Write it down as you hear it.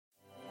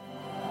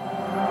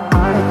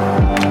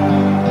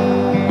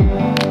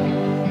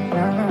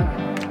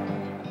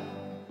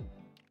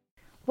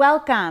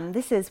Welcome.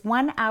 This is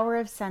 1 Hour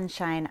of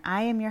Sunshine.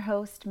 I am your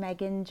host,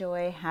 Megan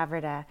Joy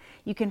Haverda.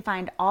 You can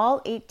find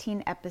all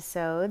 18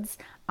 episodes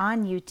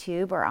on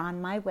YouTube or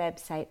on my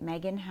website,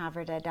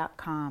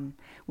 meganhaverda.com.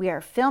 We are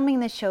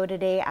filming the show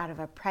today out of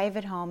a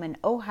private home in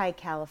Ojai,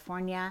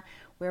 California,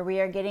 where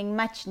we are getting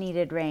much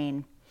needed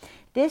rain.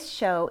 This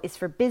show is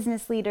for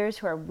business leaders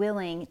who are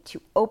willing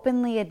to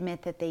openly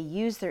admit that they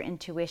use their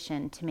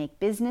intuition to make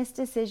business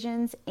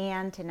decisions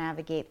and to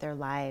navigate their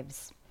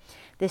lives.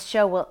 This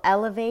show will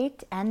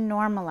elevate and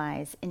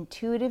normalize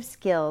intuitive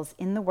skills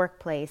in the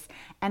workplace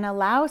and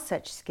allow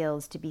such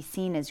skills to be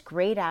seen as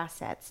great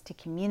assets to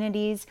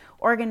communities,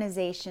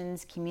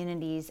 organizations,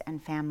 communities,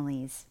 and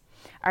families.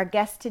 Our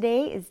guest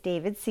today is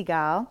David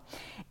Segall,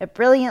 a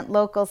brilliant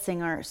local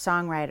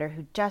singer-songwriter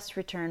who just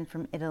returned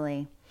from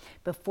Italy.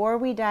 Before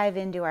we dive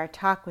into our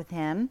talk with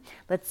him,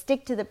 let's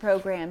stick to the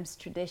program's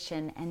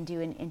tradition and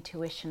do an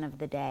intuition of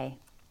the day.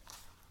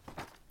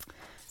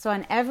 So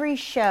on every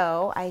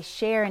show, I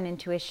share an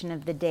intuition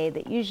of the day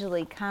that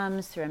usually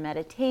comes through a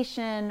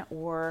meditation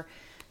or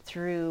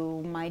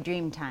through my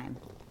dream time.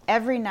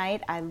 Every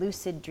night I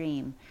lucid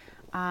dream,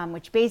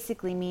 which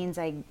basically means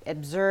I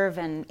observe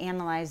and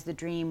analyze the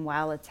dream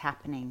while it's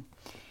happening.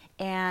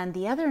 And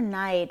the other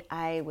night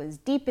I was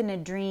deep in a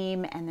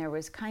dream and there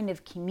was kind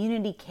of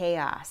community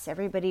chaos.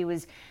 Everybody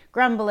was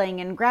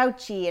grumbling and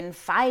grouchy and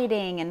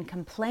fighting and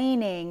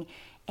complaining.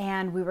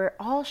 And we were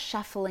all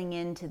shuffling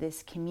into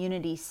this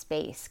community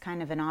space,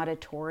 kind of an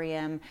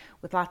auditorium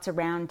with lots of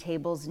round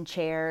tables and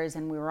chairs,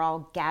 and we were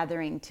all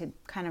gathering to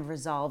kind of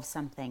resolve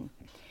something.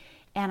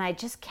 And I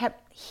just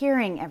kept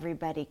hearing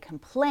everybody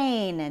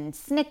complain and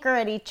snicker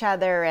at each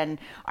other and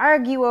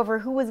argue over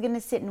who was going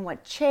to sit in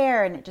what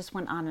chair, and it just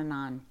went on and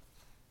on.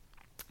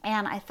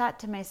 And I thought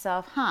to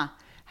myself, how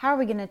are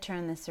we going to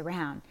turn this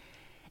around?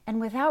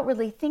 And without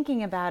really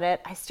thinking about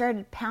it, I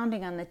started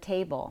pounding on the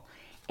table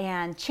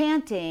and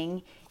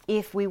chanting,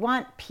 "If we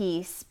want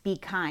peace, be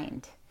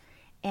kind."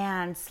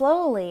 And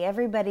slowly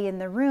everybody in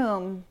the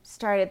room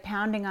started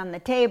pounding on the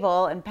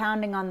table and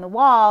pounding on the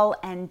wall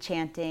and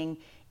chanting,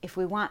 "If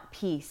we want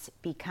peace,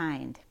 be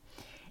kind."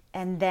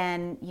 And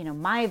then,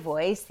 my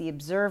voice, the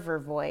observer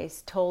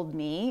voice, told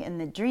me in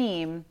the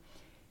dream,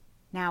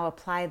 "Now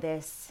apply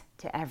this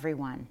to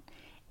everyone."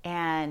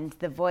 And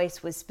the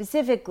voice was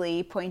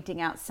specifically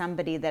pointing out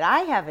somebody that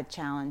I have a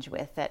challenge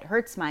with that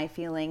hurts my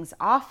feelings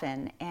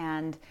often.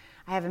 And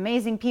I have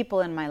amazing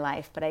people in my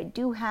life, but I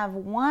do have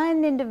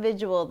one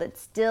individual that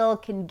still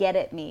can get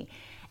at me.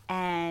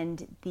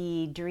 And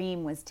the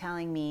dream was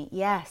telling me,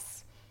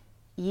 yes,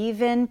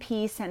 even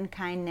peace and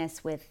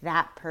kindness with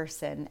that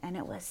person. And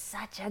it was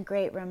such a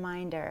great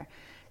reminder.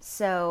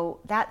 So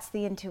that's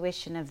the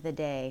intuition of the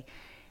day.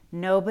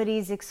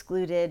 Nobody's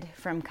excluded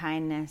from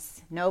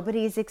kindness.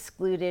 Nobody's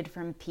excluded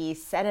from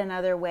peace. Said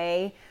another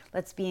way,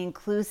 let's be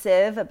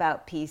inclusive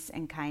about peace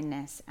and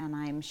kindness. And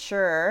I'm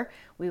sure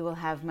we will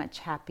have much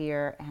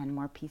happier and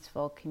more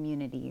peaceful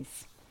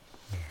communities.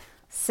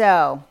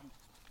 So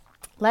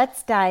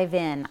let's dive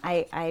in.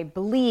 I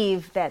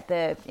believe that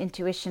the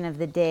intuition of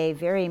the day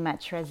very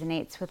much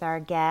resonates with our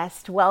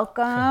guest.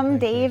 Welcome,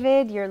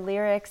 David. Your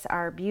lyrics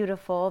are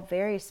beautiful,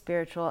 very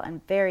spiritual,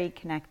 and very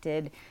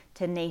connected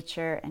to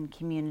nature and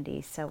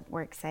community. So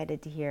we're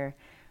excited to hear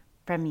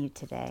from you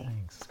today.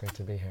 Thanks. It's great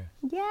to be here.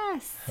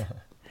 Yes.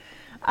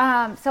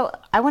 So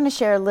I want to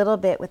share a little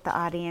bit with the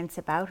audience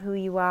about who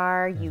you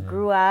are. You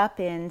grew up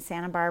in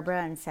Santa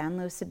Barbara and San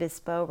Luis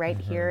Obispo, right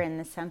here in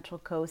the central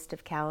coast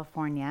of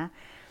California.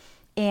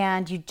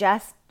 And you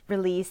just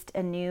released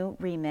a new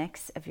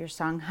remix of your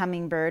song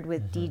Hummingbird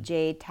with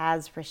DJ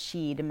Taz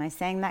Rashid. Am I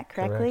saying that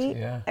correctly?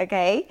 Correct, yeah.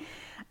 Okay.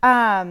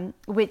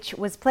 Which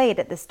was played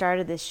at the start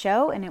of this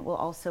show, and it will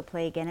also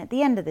play again at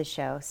the end of the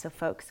show, so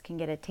folks can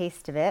get a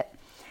taste of it.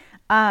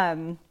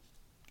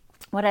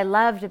 What I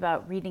loved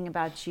about reading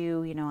about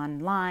you,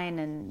 online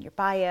and your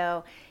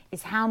bio,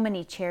 is how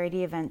many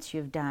charity events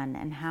you've done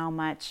and how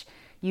much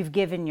you've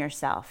given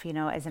yourself.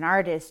 As an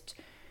artist,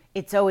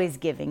 it's always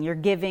giving. You're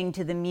giving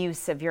to the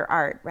muse of your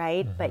art,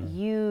 right? But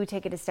you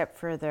take it a step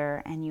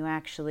further and you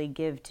actually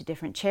give to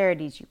different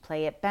charities. You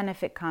play at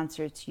benefit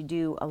concerts. You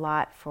do a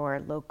lot for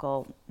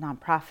local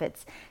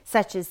nonprofits,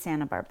 such as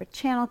Santa Barbara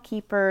Channel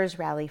Keepers,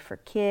 Rally for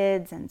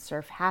Kids, and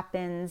Surf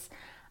Happens.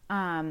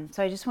 So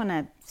I just want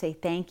to say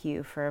thank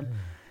you for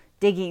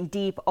digging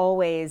deep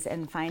always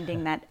and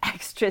finding that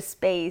extra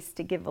space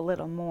to give a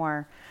little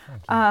more.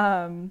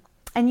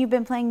 And you've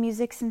been playing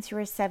music since you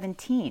were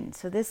 17.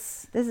 So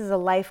this is a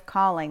life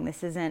calling.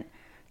 This isn't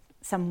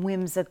some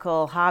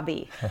whimsical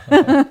hobby.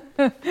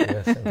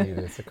 Yes, indeed.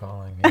 It's a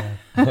calling,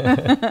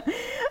 yeah.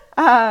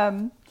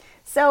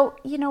 So,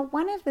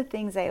 one of the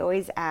things I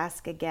always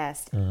ask a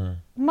guest,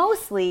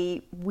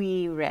 mostly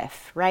we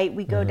riff, right?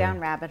 We go down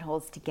rabbit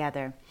holes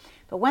together.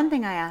 But one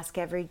thing I ask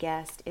every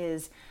guest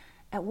is,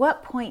 at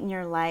what point in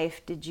your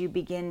life did you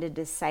begin to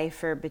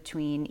decipher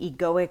between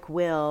egoic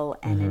will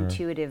and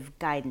intuitive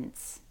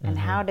guidance? And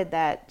how did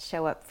that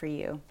show up for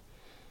you?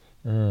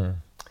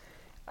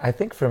 I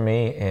think for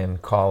me in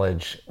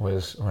college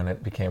was when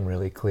it became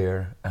really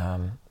clear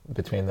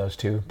between those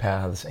two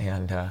paths,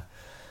 and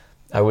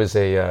I was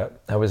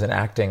an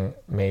acting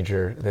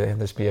major. They had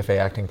this BFA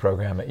acting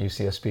program at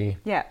UCSB.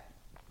 Yeah.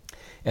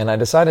 And I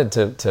decided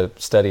to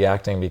study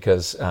acting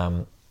because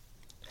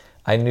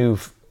I knew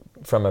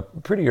from a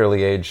pretty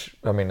early age,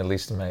 I mean, at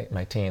least in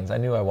my teens, I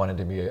knew I wanted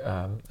to be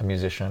a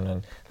musician,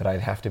 and that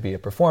I'd have to be a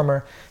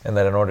performer, and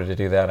that in order to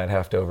do that, I'd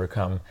have to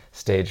overcome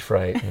stage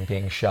fright and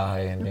being shy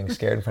and being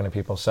scared in front of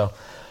people. So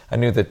I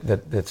knew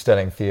that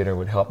studying theater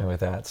would help me with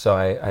that. So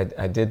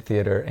I did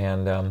theater,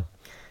 and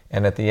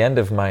at the end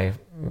of my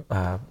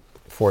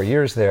 4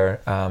 years there,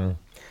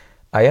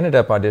 I ended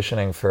up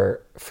auditioning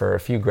for a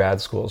few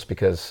grad schools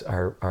because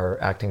our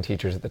acting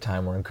teachers at the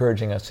time were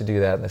encouraging us to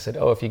do that. And they said,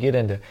 oh, if you get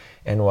into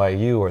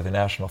NYU or the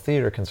National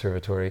Theater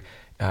Conservatory,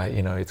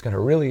 it's going to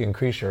really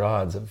increase your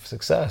odds of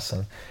success.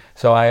 And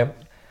so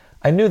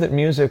I knew that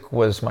music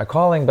was my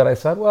calling, but I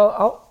thought,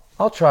 well,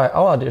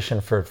 I'll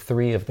audition for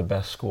 3 of the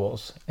best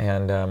schools.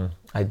 And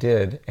I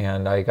did,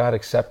 and I got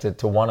accepted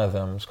to one of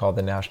them. It's called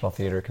the National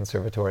Theater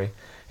Conservatory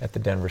at the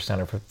Denver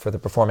Center for the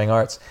Performing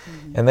Arts.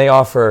 Mm-hmm. And they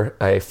offer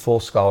a full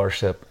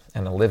scholarship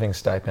and a living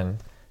stipend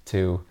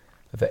to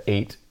the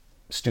 8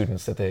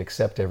 students that they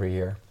accept every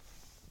year.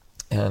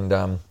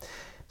 And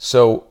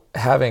so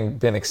having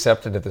been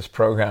accepted to this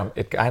program,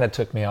 it kind of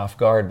took me off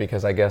guard,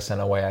 because I guess in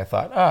a way I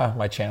thought,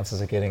 my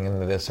chances of getting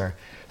into this are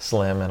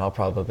slim, and I'll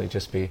probably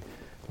just be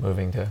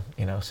moving to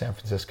San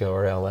Francisco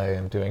or LA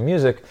and doing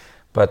music.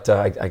 But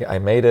I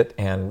made it,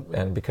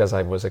 and because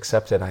I was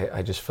accepted,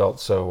 I just felt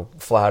so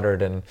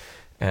flattered,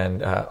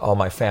 and all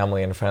my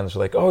family and friends were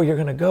like, "Oh, you're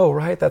going to go,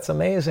 right? That's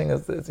amazing,"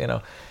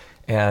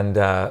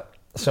 And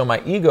so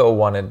my ego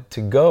wanted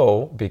to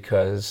go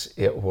because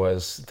it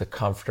was the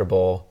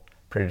comfortable,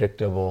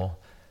 predictable,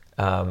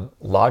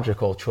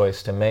 logical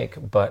choice to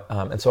make. But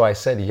and so I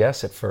said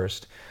yes at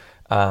first,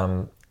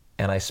 and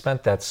I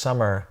spent that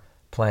summer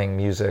playing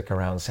music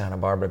around Santa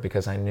Barbara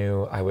because I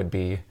knew I would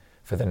be,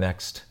 for the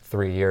next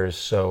 3 years,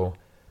 so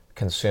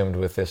consumed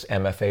with this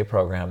MFA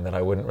program that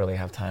I wouldn't really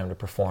have time to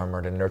perform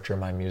or to nurture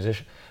my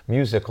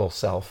musical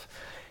self.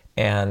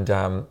 And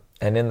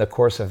in the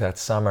course of that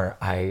summer,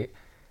 I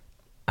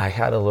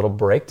had a little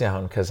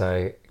breakdown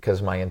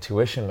because my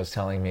intuition was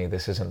telling me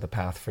this isn't the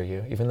path for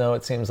you. Even though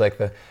it seems like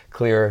the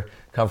clear,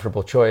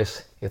 comfortable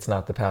choice, it's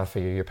not the path for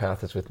you. Your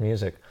path is with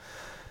music.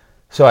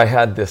 So I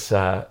had this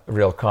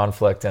real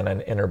conflict and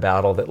an inner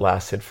battle that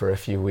lasted for a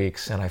few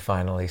weeks, and I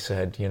finally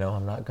said,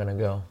 I'm not going to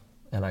go.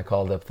 And I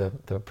called up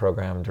the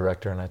program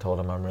director, and I told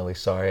him, I'm really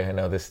sorry. I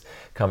know this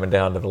coming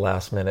down to the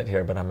last minute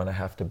here, but I'm going to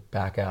have to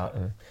back out,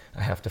 and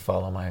I have to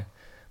follow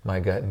my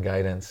gut and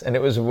guidance. And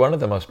it was one of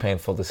the most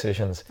painful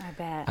decisions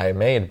I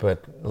made,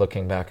 but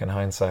looking back in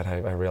hindsight,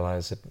 I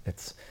realized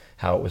it's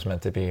how it was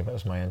meant to be. It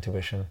was my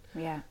intuition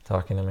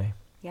talking to me.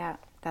 Yeah,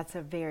 that's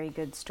a very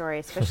good story,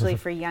 especially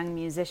for young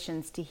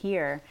musicians to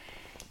hear.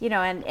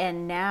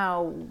 And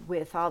now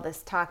with all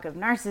this talk of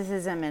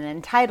narcissism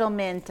and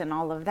entitlement and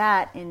all of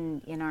that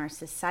in our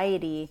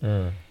society,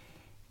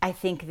 I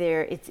think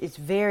it's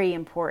very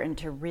important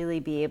to really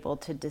be able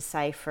to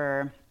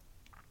decipher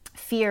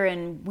fear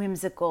and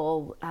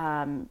whimsical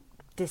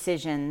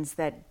decisions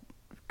that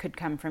could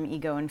come from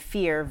ego and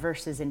fear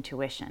versus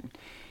intuition.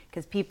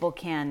 Because people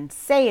can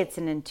say it's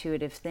an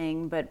intuitive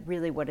thing, but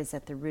really what is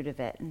at the root of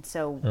it? And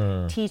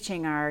so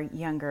teaching our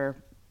younger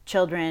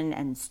children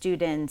and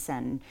students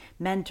and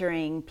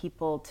mentoring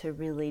people to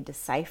really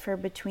decipher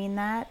between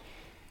that.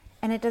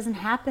 And it doesn't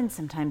happen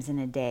sometimes in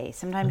a day.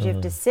 Sometimes you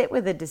have to sit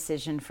with a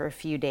decision for a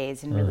few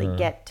days and really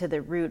get to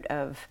the root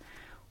of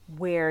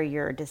where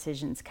your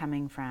decision's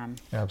coming from.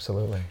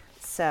 Absolutely.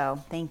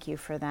 So thank you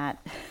for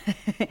that.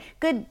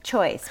 Good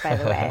choice, by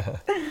the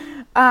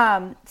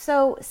way.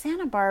 So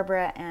Santa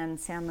Barbara and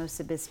San Luis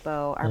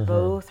Obispo are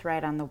both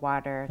right on the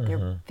water.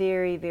 They're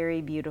very,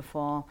 very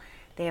beautiful.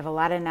 They have a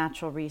lot of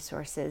natural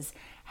resources.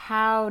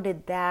 How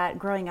did that,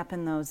 growing up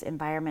in those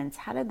environments,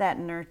 how did that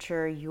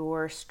nurture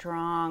your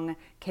strong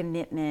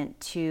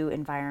commitment to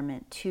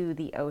environment, to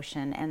the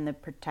ocean, and the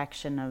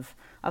protection of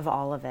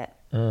all of it?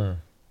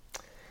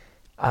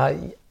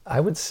 I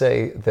would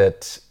say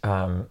that,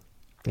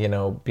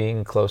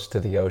 being close to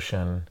the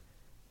ocean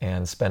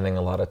and spending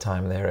a lot of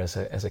time there as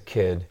a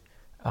kid,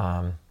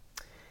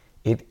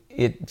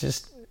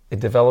 it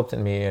developed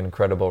in me an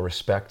incredible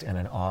respect and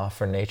an awe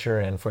for nature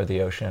and for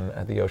the ocean.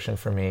 The ocean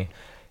for me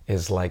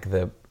is like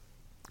the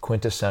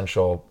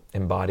quintessential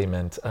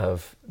embodiment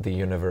of the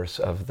universe,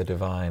 of the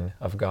divine,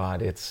 of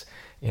God. It's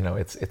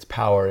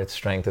power, its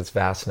strength, its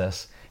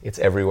vastness. It's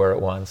everywhere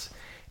at once.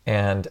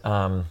 And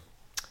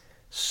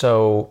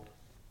so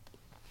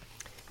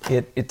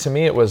it to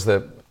me, it was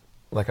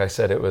like I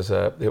said, it was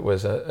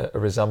a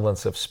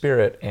resemblance of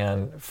spirit.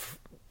 And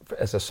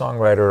as a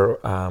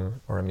songwriter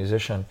or a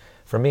musician,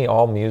 for me,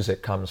 all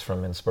music comes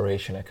from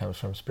inspiration. It comes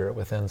from spirit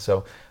within.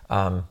 So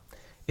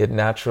it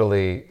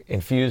naturally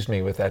infused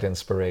me with that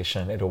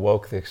inspiration. It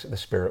awoke the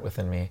spirit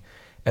within me.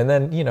 And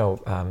then,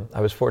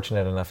 I was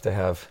fortunate enough to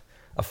have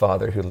a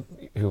father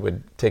who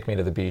would take me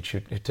to the beach,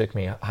 who took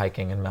me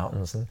hiking in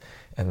mountains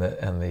and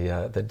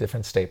the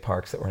different state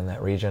parks that were in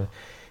that region.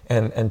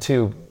 and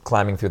two,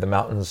 climbing through the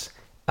mountains,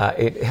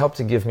 it helped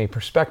to give me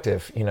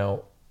perspective.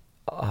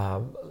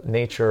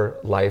 Nature,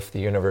 life, the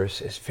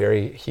universe is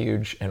very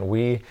huge, and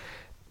we,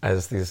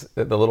 as the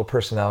little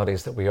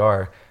personalities that we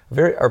are,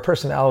 our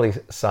personality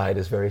side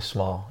is very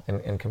small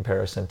in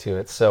comparison to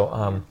it.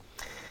 So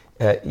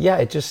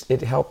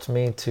it helped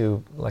me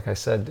to, like I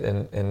said,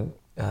 and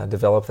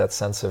develop that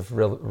sense of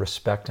real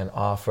respect and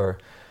awe for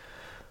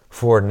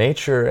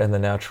nature and the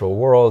natural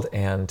world,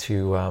 and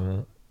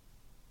to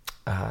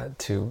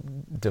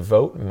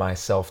devote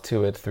myself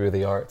to it through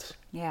the arts.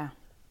 Yeah,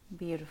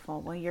 beautiful.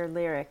 Well, your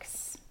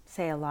lyrics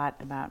say a lot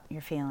about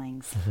your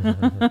feelings.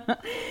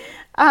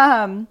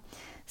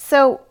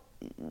 So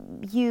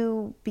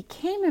you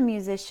became a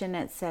musician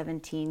at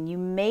 17. You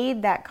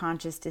made that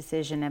conscious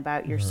decision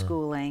about your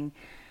schooling.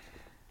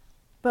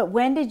 But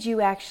when did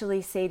you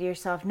actually say to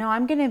yourself, no,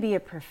 I'm going to be a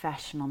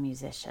professional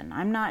musician.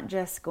 I'm not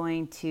just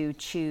going to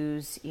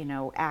choose,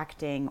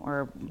 acting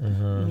or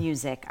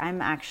music.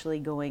 I'm actually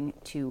going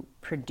to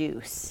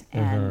produce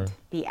and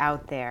be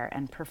out there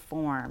and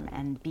perform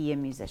and be a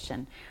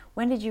musician.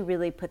 When did you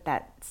really put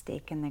that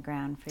stake in the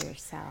ground for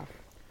yourself?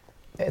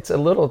 It's a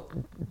little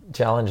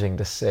challenging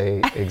to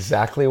say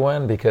exactly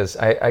when, because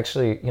I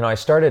actually, I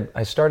started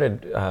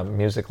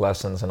music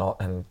lessons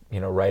and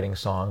writing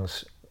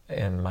songs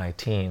in my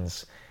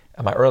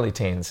early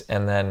teens,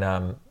 and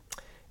then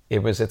it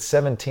was at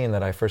 17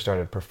 that I first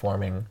started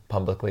performing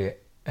publicly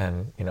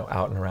and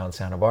out and around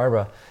Santa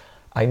Barbara.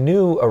 I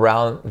knew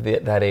around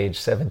that age,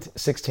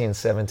 16,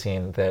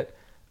 17, that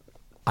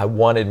I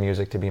wanted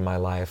music to be my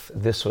life.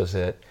 This was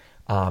it.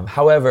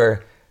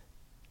 However,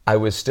 I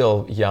was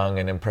still young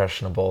and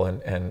impressionable,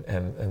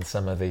 and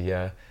some of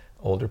the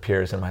older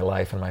peers in my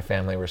life and my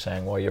family were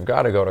saying, well, you've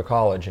got to go to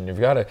college, and you've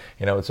got to,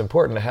 it's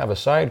important to have a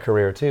side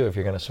career too if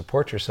you're going to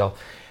support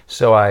yourself.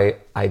 So I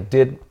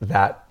did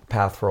that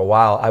path for a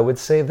while. I would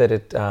say that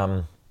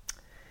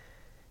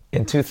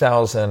in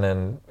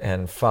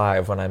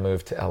 2005, when I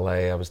moved to LA,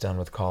 I was done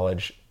with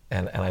college,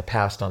 and I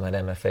passed on that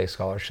MFA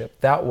scholarship.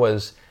 That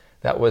was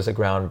a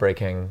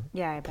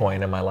groundbreaking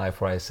point in my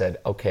life where I said,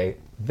 okay,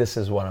 this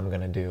is what I'm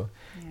going to do.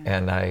 Yeah.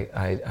 And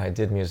I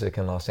did music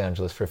in Los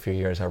Angeles for a few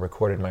years. I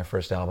recorded my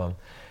first album.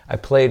 I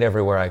played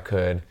everywhere I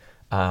could.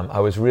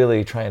 I was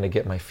really trying to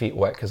get my feet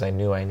wet because I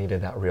knew I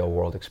needed that real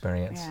world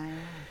experience. Yeah.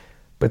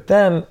 But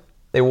then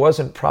it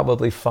wasn't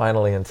probably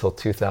finally until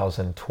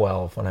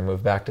 2012 when I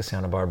moved back to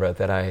Santa Barbara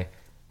that I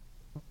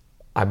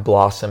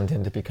blossomed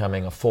into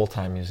becoming a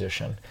full-time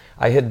musician.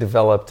 I had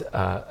developed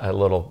a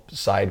little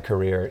side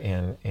career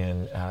in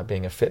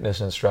being a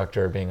fitness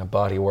instructor, being a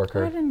body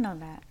worker. I didn't know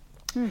that.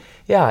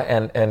 Yeah,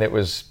 and it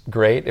was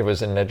great. It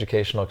was an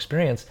educational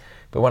experience.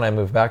 But when I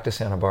moved back to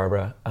Santa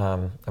Barbara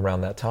around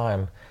that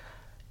time,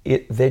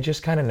 they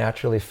just kind of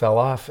naturally fell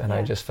off, and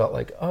I just felt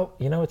like, oh,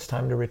 it's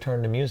time to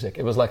return to music.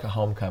 It was like a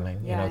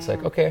homecoming. It's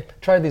like, okay,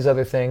 tried these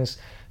other things.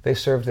 They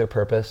served their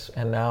purpose,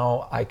 and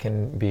now I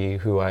can be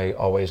who I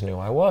always knew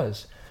I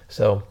was.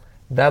 So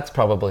that's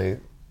probably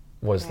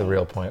was the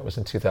real point. It was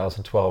in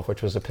 2012,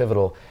 which was a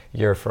pivotal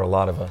year for a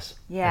lot of us.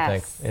 Yes. I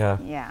think.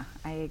 Yeah,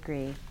 I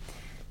agree.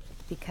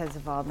 Because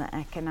of all the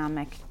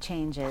economic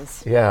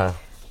changes. Yeah.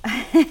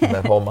 And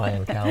that whole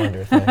Mayan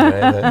calendar thing,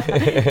 right?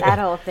 That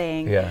whole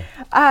thing. Yeah.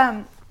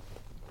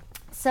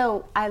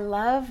 So I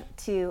love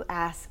to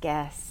ask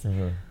guests,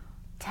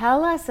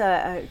 tell us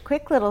a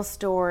quick little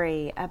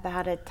story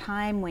about a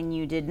time when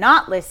you did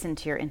not listen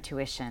to your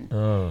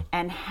intuition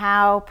and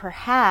how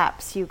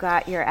perhaps you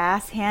got your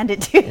ass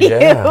handed to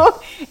you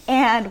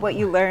and what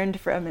you learned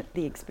from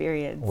the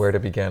experience. Where to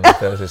begin with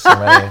those? There's so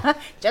many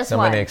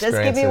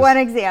Just give me one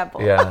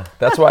example. Yeah,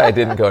 that's why I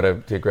didn't go to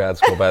grad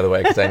school, by the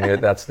way, because I knew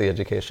that's the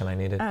education I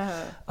needed.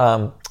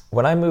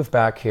 When I moved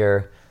back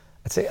here,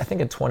 I think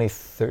in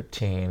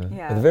 2013,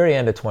 at the very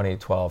end of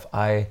 2012,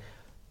 I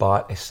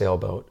bought a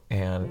sailboat,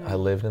 and I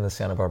lived in the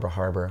Santa Barbara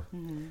Harbor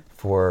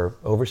for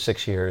over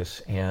 6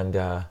 years, and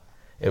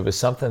it was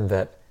something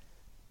that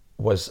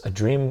was a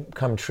dream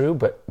come true,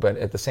 but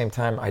at the same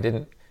time,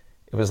 it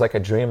was like a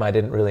dream I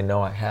didn't really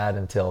know I had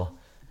until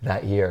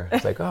that year.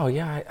 It's like, oh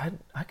yeah,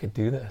 I could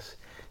do this.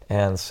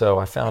 And so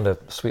I found a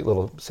sweet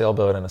little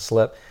sailboat and a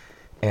slip,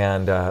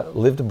 and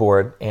lived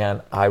aboard,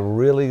 and I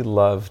really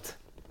loved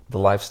the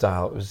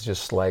lifestyle. It was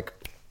just like,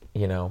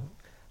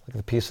 like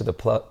the piece of the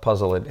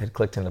puzzle had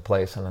clicked into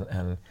place,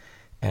 and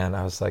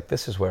I was like,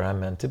 this is where I'm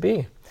meant to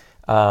be.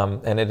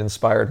 And it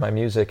inspired my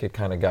music. It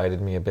kind of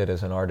guided me a bit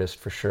as an artist,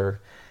 for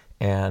sure.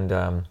 And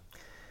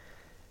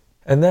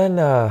then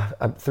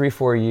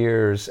 3-4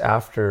 years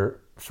after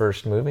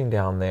first moving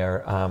down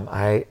there,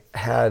 I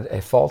had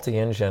a faulty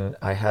engine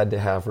I had to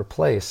have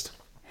replaced.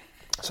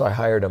 So I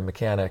hired a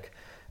mechanic,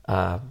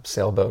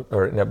 sailboat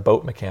or a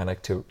boat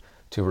mechanic to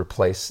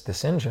replace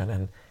this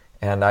engine.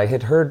 And I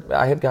had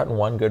gotten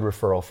one good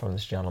referral from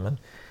this gentleman,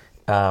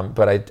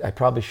 but I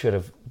probably should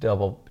have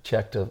double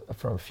checked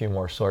from a few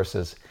more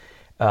sources,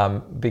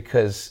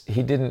 because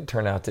he didn't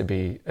turn out to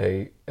be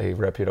a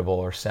reputable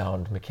or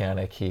sound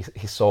mechanic. He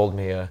sold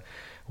me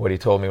what he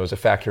told me was a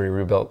factory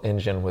rebuilt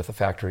engine with a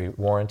factory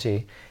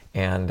warranty,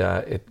 and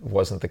it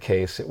wasn't the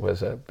case. It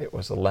was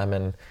a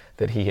lemon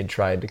that he had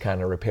tried to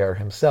kind of repair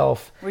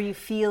himself. Were you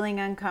feeling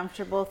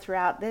uncomfortable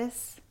throughout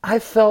this? I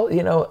felt,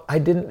 I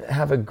didn't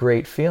have a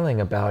great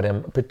feeling about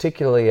him,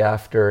 particularly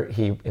after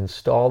he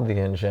installed the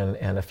engine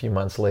and a few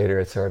months later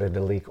it started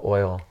to leak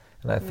oil.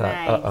 And I thought,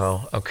 Nice.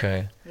 uh-oh,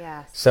 okay.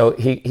 Yes. So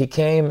he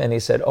came and he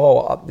said,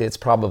 oh, it's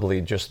probably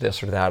just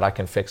this or that. I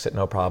can fix it,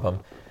 no problem.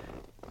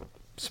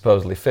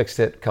 Supposedly fixed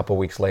it. A couple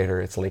weeks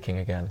later, it's leaking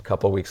again. A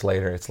couple weeks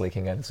later, it's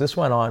leaking again. So this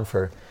went on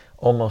for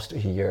almost a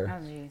year.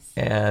 Oh, geez.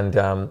 And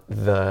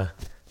the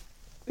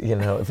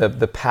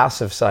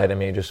passive side of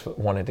me just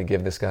wanted to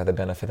give this guy the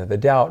benefit of the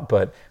doubt,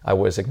 but I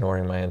was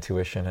ignoring my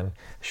intuition and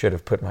should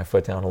have put my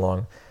foot down a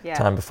long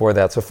time before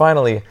that. So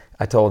finally,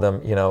 I told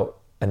him,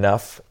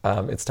 enough.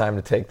 It's time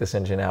to take this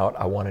engine out.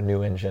 I want a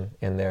new engine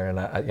in there,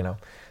 and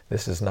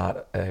this is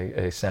not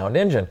a sound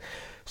engine.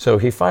 So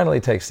he finally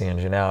takes the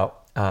engine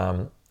out.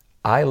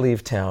 I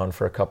leave town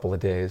for a couple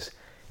of days.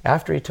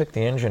 After he took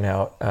the engine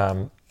out,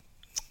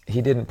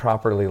 he didn't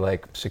properly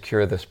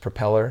secure this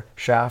propeller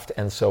shaft,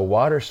 and so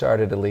water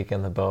started to leak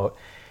in the boat.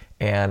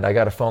 And I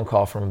got a phone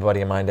call from a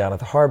buddy of mine down at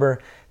the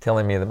harbor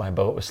telling me that my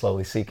boat was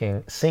slowly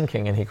sinking,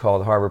 and he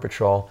called Harbor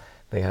Patrol.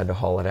 They had to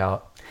haul it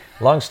out.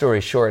 Long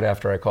story short,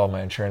 after I called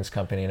my insurance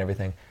company and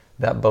everything,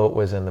 that boat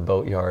was in the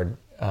boatyard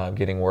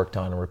getting worked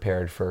on and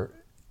repaired for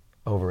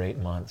over 8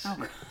 months.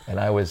 Oh. And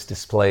I was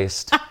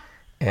displaced.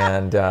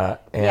 And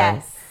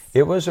yes.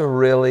 It was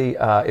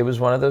it was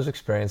one of those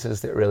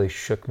experiences that really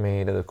shook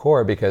me to the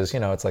core because,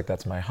 it's like,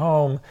 that's my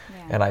home.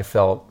 Yeah. And I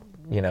felt,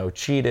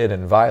 cheated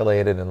and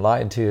violated and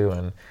lied to.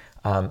 And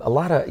a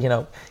lot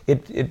of,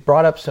 it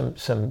brought up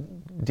some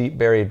deep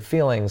buried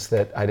feelings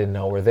that I didn't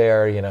know were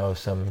there,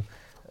 some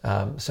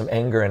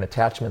anger and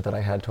attachment that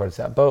I had towards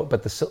that boat.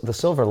 But the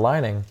silver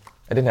lining,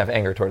 I didn't have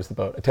anger towards the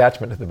boat,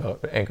 attachment to the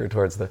boat, but anger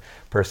towards the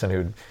person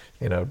who'd,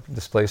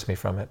 displaced me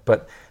from it.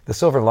 But the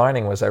silver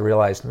lining was I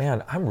realized,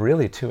 man, I'm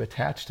really too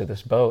attached to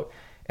this boat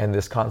and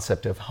this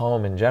concept of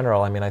home in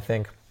general. I mean, I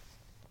think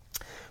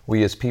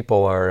we as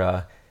people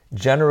are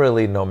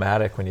generally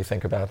nomadic when you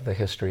think about the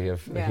history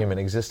of the human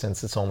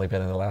existence. It's only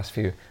been in the last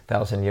few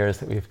thousand years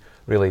that we've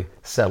really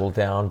settled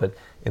down. But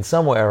in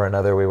some way or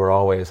another, we were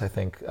always, I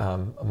think,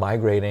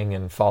 migrating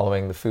and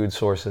following the food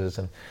sources.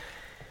 And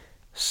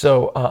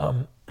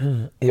so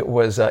it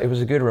was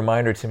a good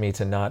reminder to me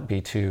to not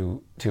be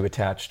too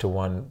attached to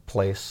one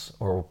place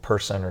or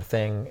person or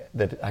thing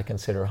that I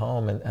consider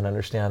home, and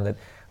understand that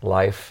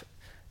life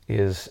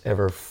is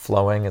ever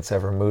flowing, it's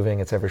ever moving,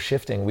 it's ever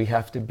shifting. We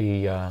have to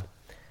be,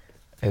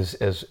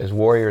 as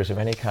warriors of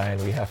any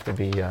kind, we have to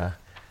be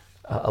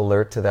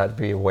alert to that,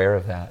 be aware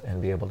of that, and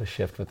be able to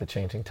shift with the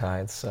changing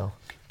tides. So,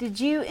 did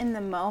you, in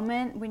the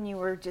moment when you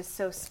were just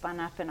so spun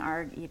up and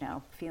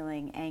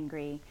feeling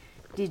angry,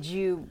 did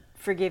you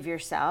forgive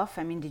yourself?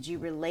 I mean, did you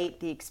relate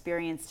the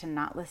experience to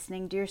not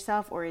listening to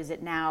yourself, or is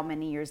it now,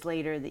 many years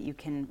later, that you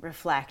can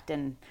reflect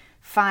and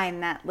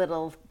find that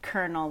little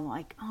kernel,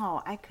 like,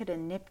 oh, I could have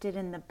nipped it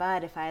in the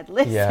bud if I had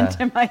listened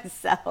to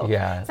myself?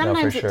 Yeah, sometimes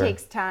no, for sure. It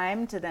takes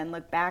time to then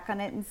look back on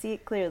it and see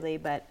it clearly,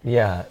 but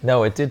yeah,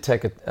 no, it did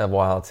take a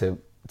while to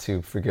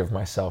forgive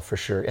myself, for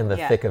sure, in the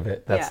thick of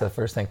it. That's the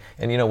first thing.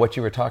 And what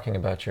you were talking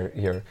about,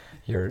 your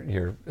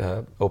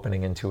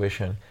opening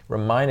intuition,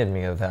 reminded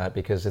me of that,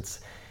 because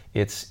it's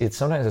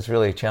sometimes it's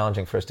really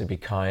challenging for us to be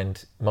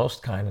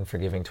most kind and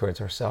forgiving towards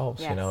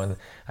ourselves. Yes. And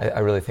I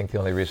really think the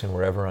only reason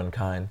we're ever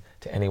unkind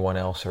to anyone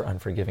else or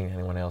unforgiving to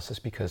anyone else is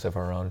because of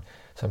our own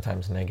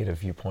sometimes negative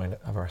viewpoint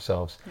of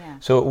ourselves. Yeah.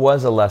 So it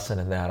was a lesson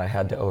in that. I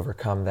had to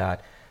overcome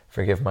that,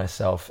 forgive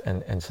myself,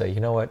 and say, you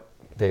know what,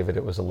 David,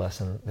 it was a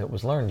lesson that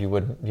was learned. You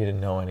didn't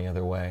know any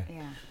other way.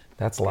 Yeah.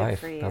 That's Good life.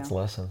 for you. That's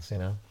lessons,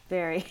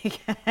 Very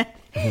good.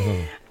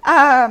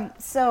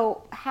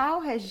 So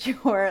how has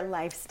your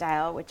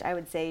lifestyle, which I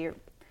would say you're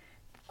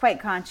quite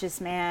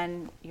conscious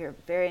man, you're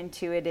very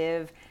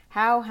intuitive,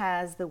 how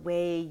has the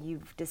way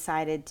you've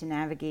decided to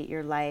navigate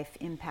your life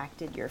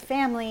impacted your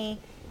family,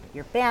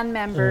 your band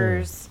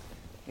members,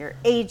 your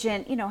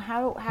agent?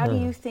 How do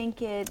you think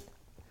the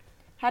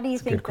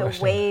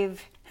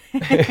wave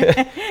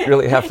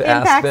really have to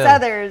ask them. impacts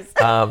others?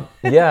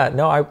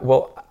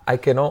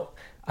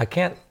 I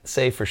can't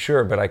say for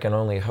sure, but I can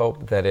only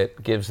hope that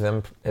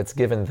it's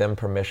given them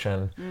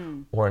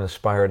permission or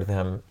inspired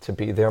them to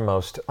be their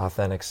most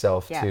authentic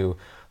self, to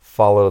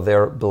follow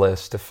their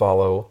bliss, to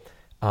follow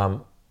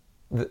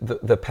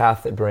the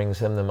path that brings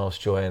them the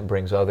most joy and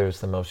brings others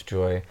the most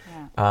joy.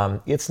 Yeah.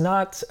 It's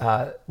not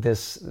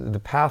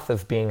the path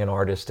of being an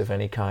artist of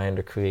any kind,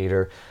 a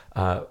creator,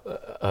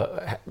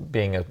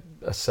 being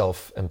a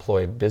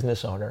self-employed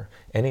business owner.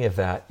 Any of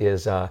that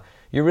is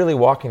you're really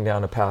walking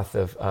down a path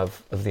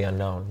of the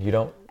unknown. You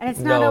don't, and it's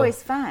not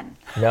always fun.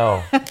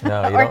 No,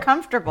 or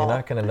comfortable. You're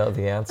not going to know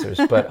the answers.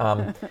 But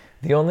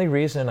the only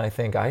reason I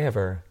think I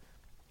ever,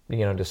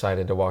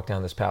 decided to walk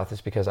down this path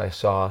is because I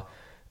saw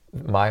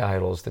my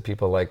idols, the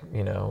people like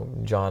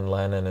John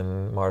Lennon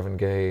and Marvin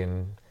Gaye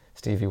and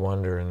Stevie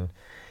Wonder,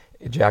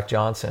 Jack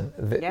Johnson,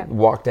 Yep.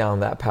 walked down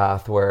that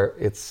path where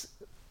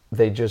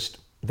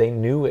they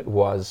knew it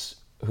was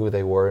who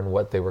they were and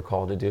what they were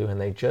called to do, and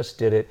they just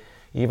did it,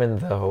 even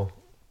though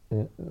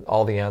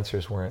all the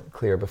answers weren't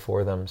clear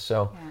before them.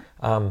 So,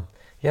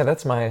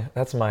 that's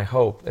my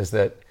hope, is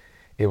that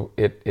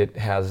it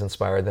has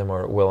inspired them,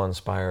 or it will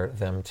inspire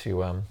them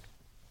to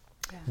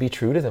be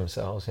true to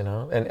themselves,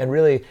 and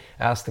really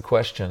ask the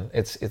question.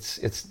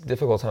 It's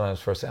difficult sometimes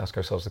for us to ask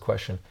ourselves the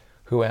question,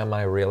 who am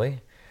I really?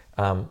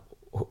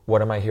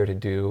 What am I here to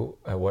do?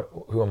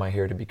 Who am I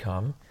here to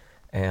become?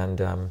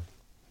 And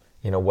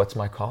what's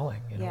my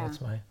calling?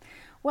 What's my...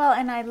 Well,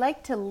 and I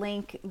like to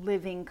link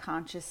living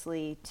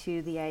consciously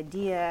to the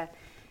idea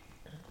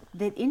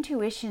that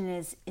intuition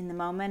is in the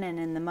moment and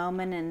in the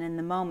moment and in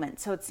the moment.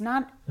 So it's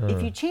not,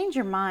 if you change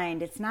your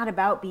mind, it's not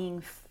about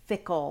being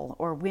fickle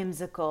or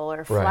whimsical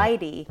or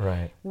flighty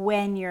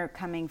when you're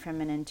coming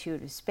from an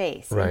intuitive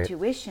space. Right.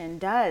 Intuition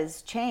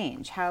does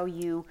change how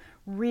you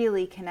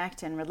really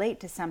connect and relate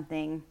to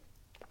something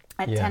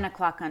at 10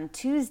 o'clock on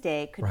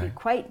Tuesday could be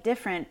quite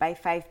different by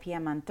 5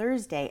 p.m. on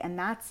Thursday. And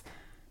that's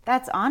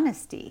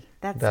honesty.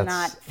 That's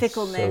not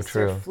fickleness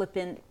so or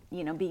flippant,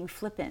 being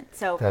flippant.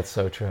 So that's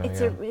so true.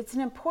 It's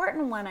an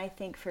important one, I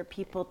think, for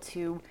people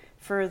to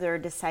further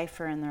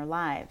decipher in their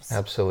lives.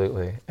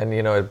 Absolutely. And,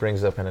 it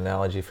brings up an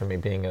analogy for me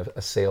being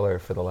a sailor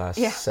for the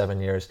last 7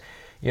 years.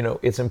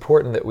 It's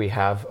important that we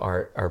have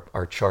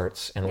our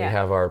charts and we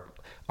have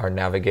our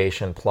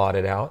navigation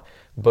plotted out.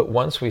 But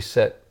once we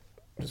set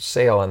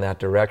sail in that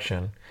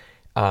direction,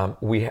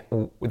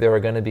 there are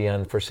going to be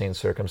unforeseen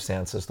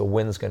circumstances. The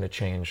wind's going to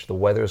change. The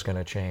weather's going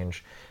to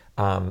change.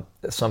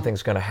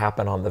 Something's going to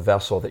happen on the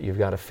vessel that you've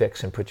got to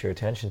fix and put your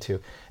attention to.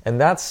 And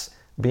that's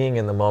being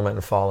in the moment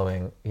and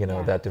following,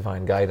 that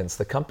divine guidance.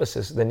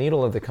 The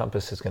needle of the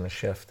compass is going to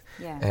shift.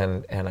 Yeah.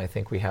 And I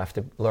think we have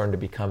to learn to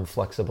become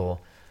flexible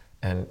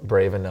and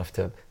brave enough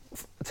to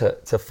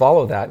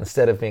follow that,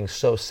 instead of being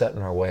so set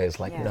in our ways,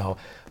 like, no,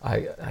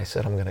 I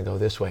said I'm going to go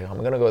this way, I'm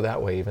going to go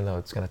that way, even though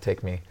it's going to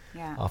take me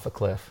off a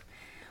cliff.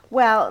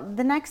 Well,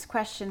 the next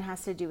question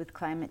has to do with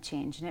climate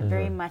change, and it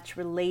very much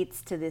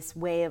relates to this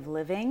way of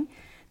living,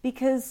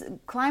 because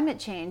climate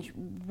change,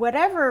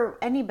 whatever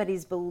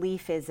anybody's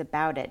belief is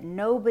about it,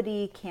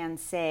 nobody can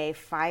say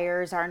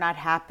fires are not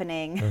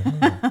happening,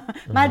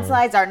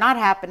 mudslides are not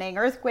happening,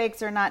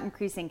 earthquakes are not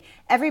increasing.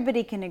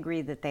 Everybody can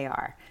agree that they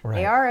are. Right.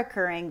 They are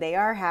occurring, they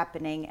are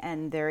happening,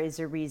 and there is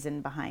a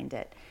reason behind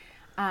it.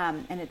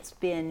 And it's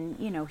been,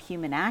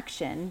 human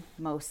action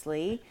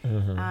mostly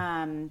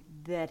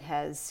that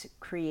has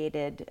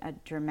created a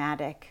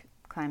dramatic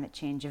climate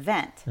change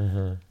event.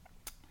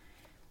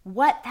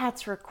 What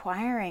that's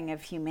requiring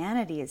of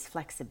humanity is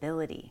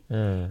flexibility.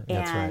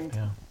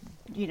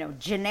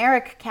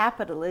 Generic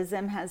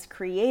capitalism has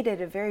created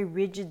a very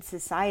rigid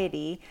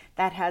society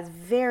that has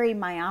very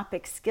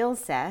myopic skill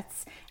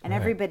sets, and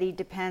everybody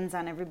depends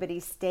on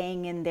everybody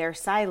staying in their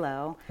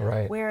silo.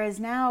 Right. Whereas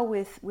now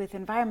with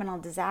environmental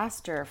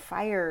disaster,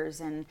 fires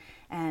and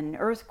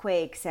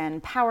earthquakes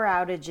and power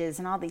outages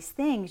and all these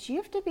things, you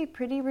have to be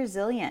pretty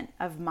resilient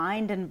of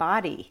mind and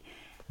body.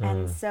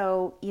 And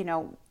so,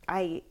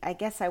 I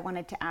guess I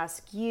wanted to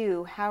ask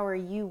you, how are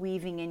you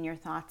weaving in your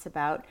thoughts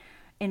about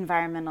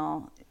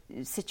environmental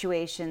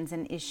situations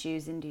and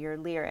issues into your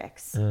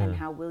lyrics, and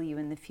how will you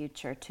in the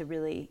future to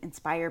really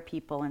inspire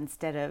people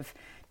instead of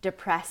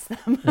depress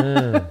them?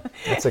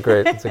 That's a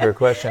great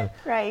question.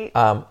 Right.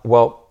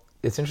 Well,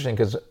 it's interesting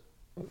because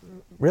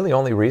really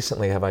only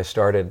recently have I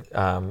started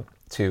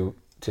to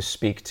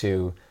speak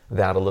to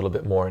that a little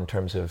bit more, in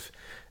terms of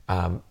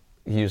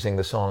using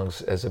the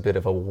songs as a bit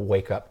of a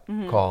wake-up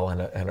call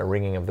and a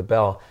ringing of the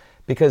bell,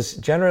 because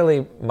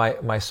generally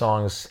my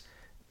songs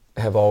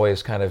have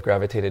always kind of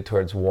gravitated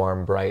towards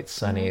warm, bright,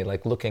 sunny,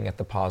 like looking at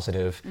the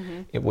positive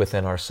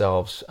within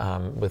ourselves,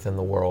 within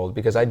the world,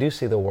 because I do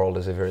see the world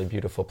as a very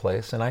beautiful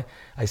place, and I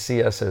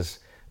see us as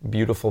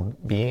beautiful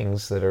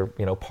beings that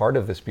are part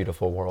of this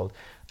beautiful world.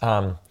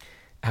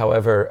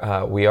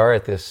 However, we are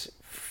at this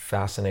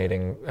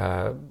fascinating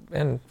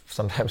and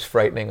sometimes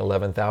frightening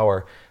 11th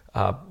hour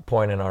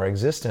point in our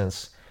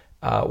existence,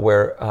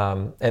 where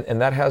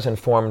and that has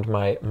informed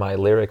my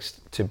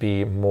lyrics to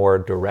be more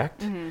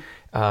direct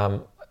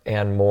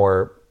and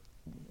more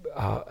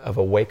of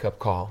a wake-up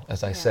call,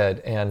 as I said.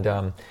 And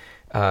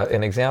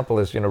an example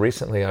is,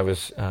 recently I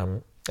was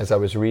as I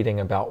was reading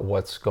about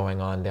what's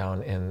going on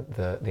down in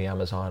the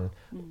Amazon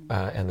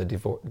and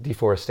the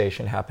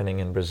deforestation happening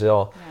in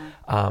Brazil,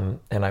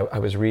 and I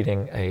was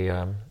reading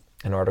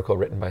an article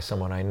written by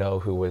someone I know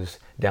who was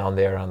down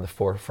there on the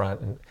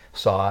forefront and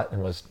saw it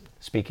and was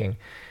speaking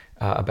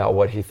about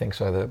what he thinks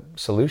are the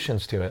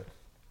solutions to it.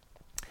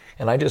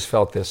 And I just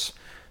felt this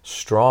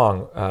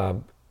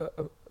strongly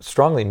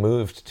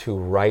moved to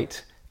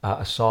write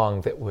a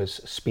song that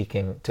was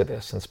speaking to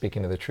this and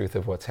speaking to the truth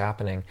of what's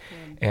happening.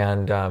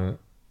 And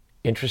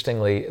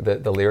interestingly,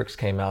 the lyrics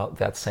came out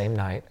that same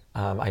night.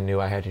 I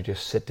knew I had to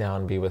just sit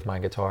down, be with my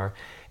guitar,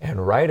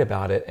 and write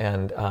about it.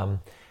 And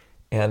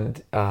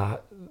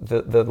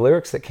the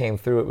lyrics that came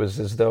through, it was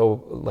as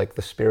though like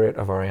the spirit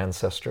of our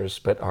ancestors,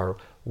 but our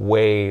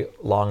way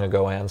long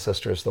ago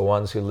ancestors, the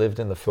ones who lived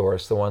in the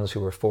forest, the ones who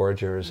were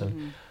foragers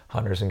and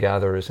hunters and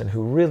gatherers, and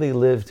who really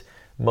lived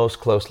most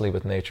closely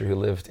with nature, who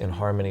lived in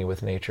harmony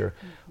with nature,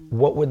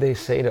 what would they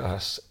say to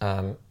us,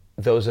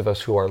 those of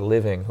us who are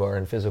living, who are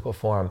in physical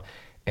form?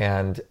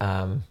 And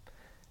so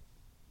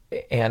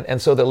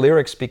the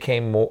lyrics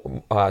became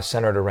more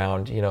centered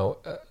around,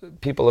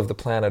 people of the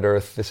planet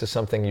Earth, this is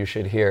something you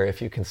should hear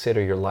if you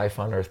consider your life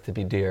on Earth to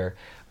be dear.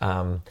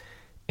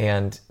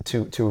 And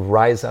to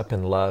rise up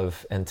in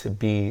love and to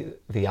be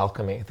the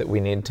alchemy that we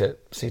need to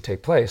see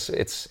take place.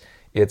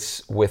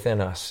 It's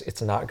within us.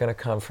 It's not going to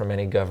come from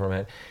any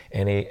government,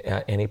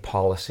 any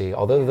policy.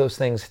 Although those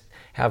things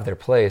have their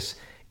place,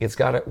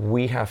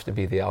 we have to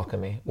be the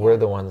alchemy. We're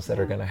the ones that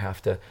are going to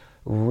have to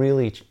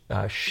really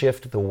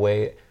shift the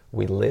way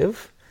we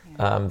live,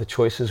 the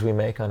choices we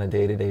make on a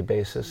day-to-day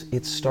basis.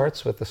 It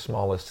starts with the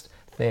smallest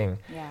thing.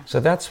 So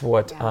that's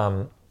what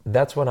I'm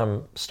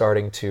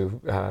starting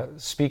to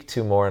speak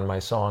to more in my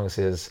songs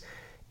is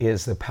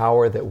the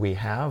power that we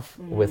have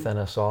within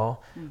us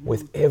all,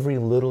 with every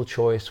little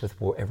choice, with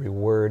every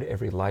word,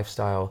 every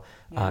lifestyle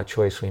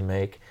choice we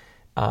make,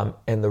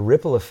 and the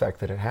ripple effect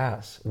that it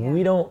has.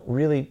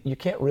 You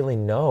can't really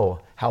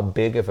know how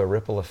big of a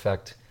ripple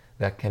effect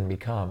that can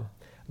become.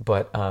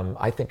 But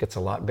I think it's a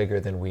lot bigger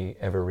than we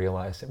ever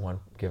realized at one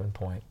given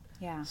point.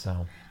 Yeah,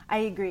 so I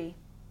agree.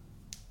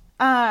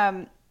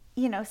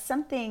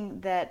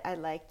 Something that I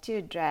like to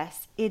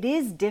address, it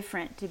is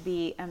different to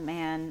be a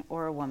man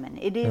or a woman.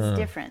 It is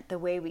different, the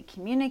way we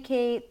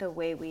communicate, the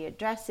way we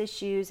address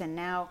issues, and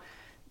now,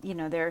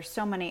 there are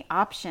so many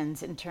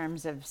options in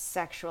terms of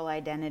sexual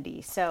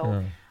identity.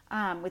 So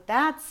with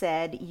that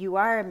said, you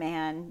are a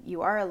man,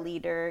 you are a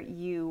leader,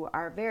 you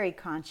are very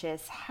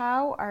conscious.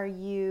 How are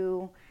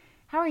you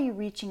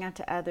reaching out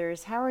to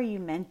others? How are you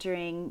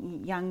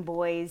mentoring young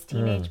boys,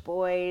 teenage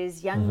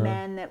boys, young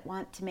men that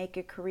want to make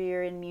a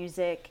career in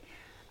music?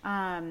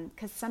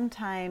 Because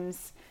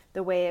sometimes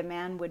the way a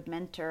man would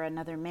mentor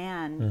another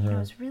man,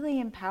 is really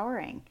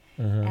empowering.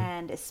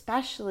 And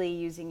especially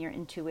using your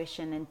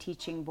intuition and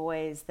teaching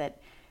boys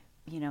that,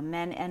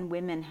 men and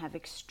women have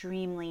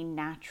extremely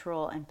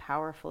natural and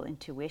powerful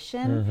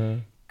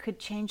intuition. Could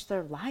change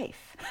their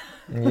life.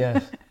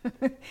 Yes.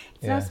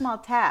 It's no small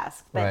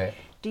task, but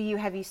right.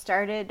 Have you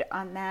started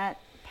on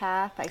that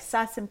path? I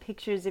saw some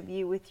pictures of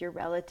you with your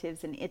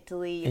relatives in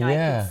Italy. I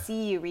could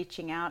see you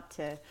reaching out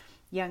to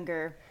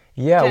younger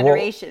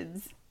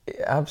generations. Well,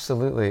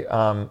 absolutely.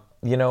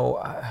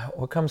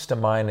 What comes to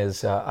mind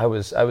is I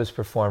was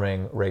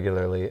performing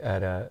regularly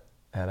at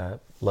a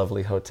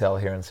lovely hotel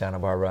here in Santa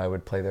Barbara. I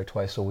would play there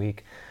twice a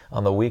week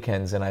on the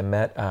weekends, and I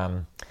met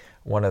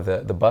one of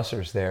the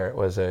bussers there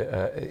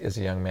is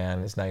a young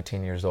man. He's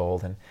 19 years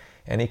old,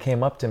 and he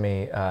came up to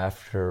me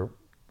after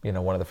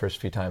one of the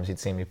first few times he'd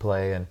seen me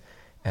play,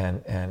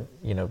 and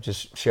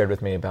just shared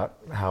with me about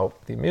how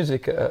the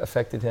music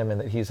affected him,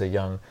 and that he's a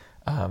young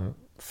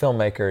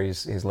filmmaker.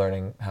 He's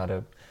learning how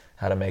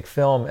to make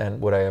film, and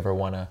would I ever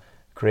want to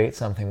create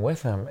something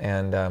with him?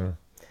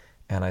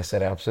 And I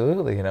said,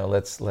 absolutely.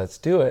 Let's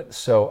do it.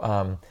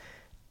 So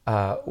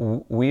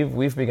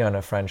we've begun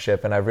a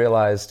friendship, and I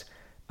realized.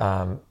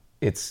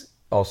 It's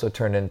also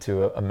turned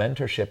into a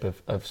mentorship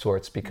of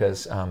sorts,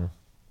 because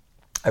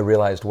I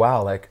realized,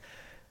 wow,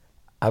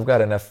 I've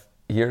got enough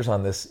years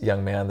on this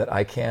young man that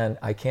I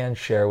can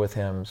share with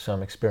him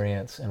some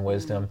experience and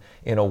wisdom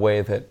in a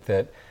way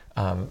that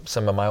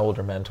some of my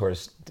older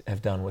mentors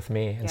have done with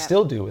me and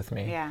still do with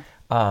me. Yeah.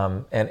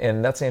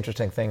 And that's the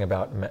interesting thing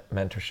about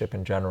mentorship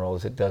in general,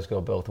 is it does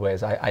go both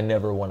ways. I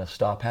never want to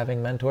stop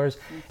having mentors,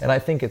 and I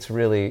think it's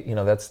really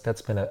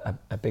that's been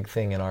a big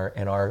thing in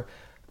our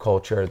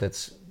culture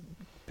that's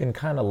been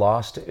kind of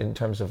lost in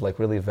terms of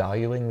really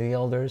valuing the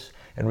elders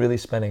and really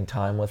spending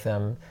time with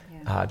them,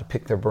 to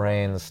pick their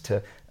brains,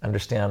 to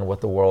understand what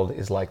the world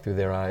is like through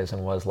their eyes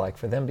and was like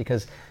for them,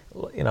 because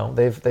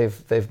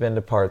they've been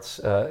to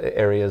parts,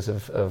 areas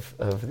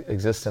of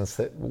existence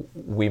that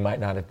we might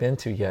not have been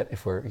to yet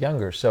if we're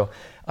younger. So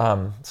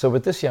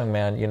with this young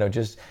man,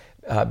 just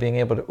being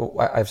able to,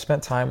 I've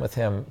spent time with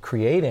him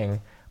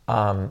creating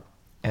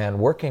and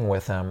working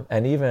with him,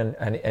 and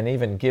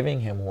even giving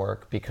him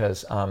work,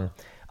 because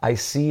I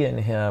see in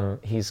him,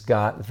 he's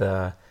got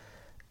the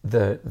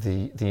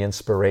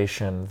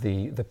inspiration,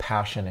 the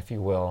passion, if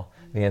you will,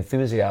 the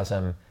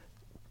enthusiasm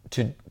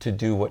to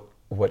do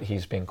what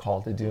he's being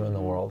called to do in the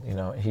world.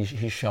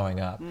 He's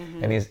showing up,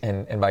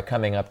 and by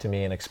coming up to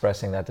me and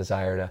expressing that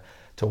desire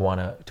to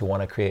want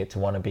to create, to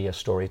want to be a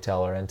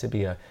storyteller, and to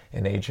be an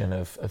agent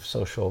of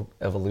social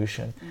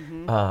evolution.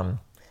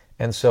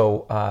 And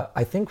so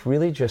I think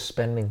really just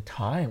spending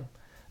time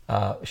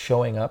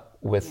showing up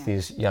with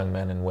these young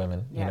men and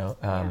women,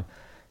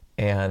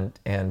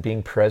 and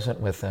being present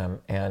with them,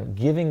 and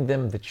giving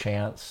them the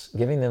chance,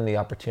 giving them the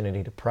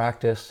opportunity to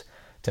practice,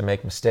 to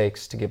make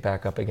mistakes, to get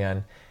back up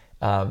again.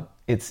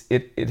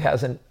 It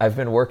hasn't. I've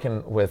been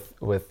working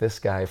with this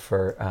guy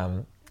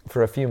for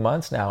for a few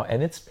months now,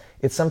 and it's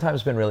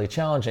sometimes been really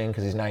challenging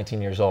because he's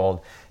 19 years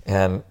old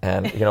and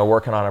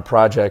working on a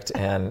project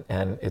and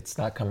it's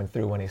not coming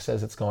through when he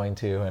says it's going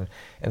to,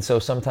 and so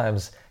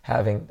sometimes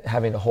having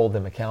to hold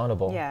them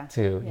accountable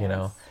too,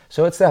 Yes.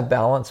 So it's that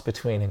balance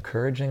between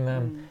encouraging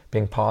them,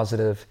 being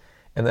positive,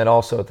 and then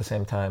also at the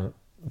same time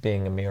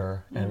being a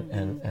mirror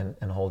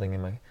and holding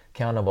him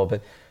accountable.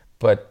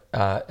 But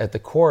at the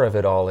core of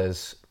it all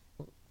is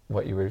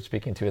what you were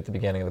speaking to at the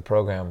beginning of the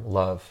program: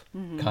 love,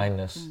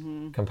 kindness,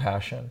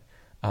 compassion.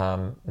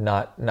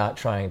 Not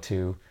trying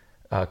to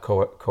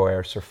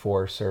coerce or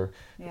force or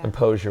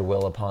impose your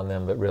will upon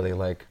them, but really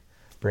like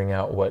bring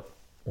out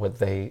what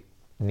they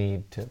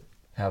need to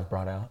have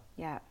brought out.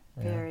 Yeah,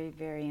 very,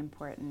 very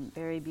important,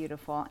 very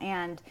beautiful.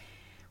 And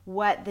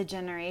what the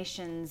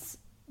generations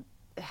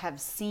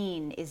have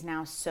seen is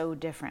now so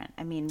different.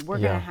 I mean, we're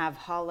going to have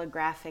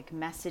holographic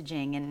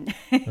messaging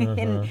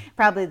in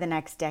probably the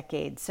next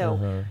decade.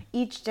 So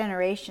each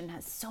generation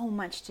has so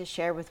much to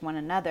share with one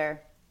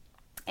another.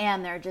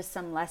 And there are just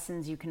some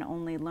lessons you can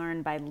only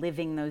learn by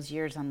living those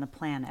years on the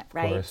planet,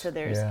 right? So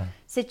there's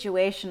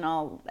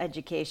situational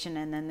education,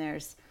 and then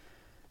there's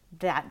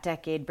that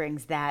decade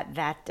brings that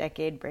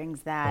decade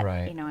brings that.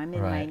 Right. I'm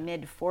in my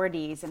mid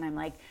 40s, and I'm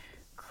like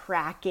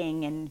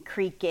cracking and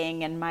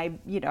creaking, and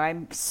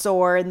I'm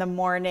sore in the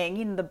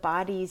morning. The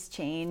bodies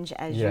change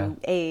as you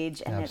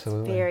age, and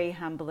Absolutely. It's very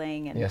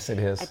humbling. And yes, it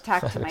is. I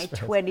talk to my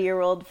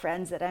 20-year-old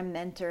friends that I'm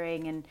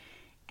mentoring,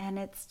 and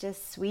it's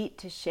just sweet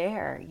to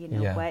share,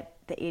 what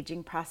the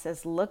aging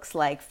process looks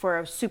like for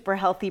a super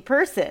healthy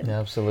person.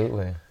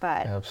 Absolutely.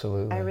 But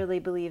absolutely. I really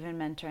believe in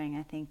mentoring.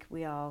 I think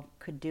we all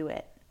could do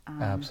it.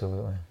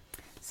 Absolutely.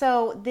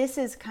 So this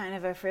is kind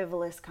of a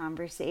frivolous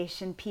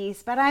conversation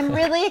piece, but I'm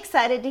really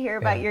excited to hear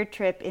about your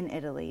trip in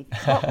Italy.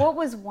 What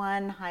was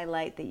one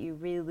highlight that you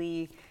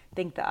really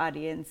think the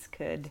audience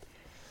could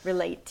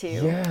relate to?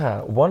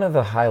 Yeah, one of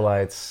the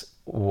highlights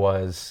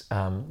was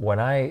when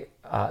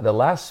the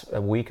last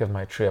week of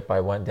my trip, I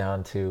went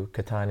down to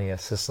Catania,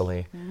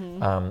 Sicily,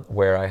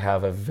 where I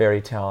have a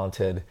very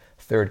talented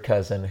third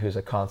cousin who's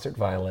a concert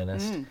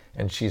violinist,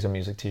 and she's a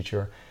music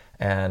teacher.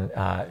 And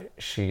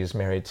she's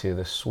married to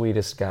the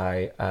sweetest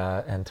guy,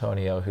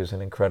 Antonio, who's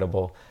an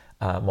incredible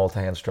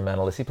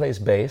multi-instrumentalist. He plays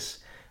bass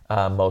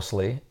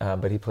mostly,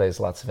 but he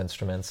plays lots of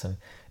instruments,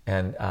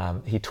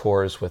 and he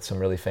tours with some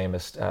really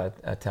famous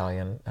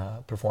Italian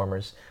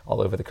performers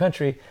all over the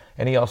country.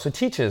 And he also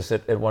teaches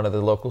at one of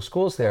the local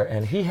schools there.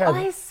 And he had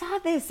I saw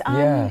this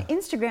on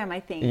Instagram,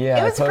 I think.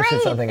 Yeah, it was I posted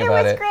great. something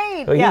about it. It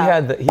was great.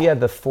 Well, he had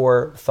the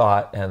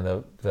forethought and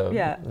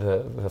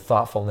the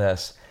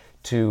thoughtfulness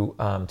to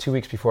 2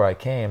 weeks before I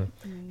came,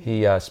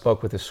 he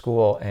spoke with the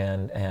school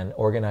and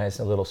organized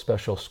a little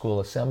special school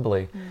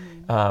assembly.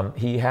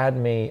 He had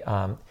me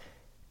come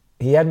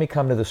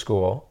to the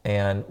school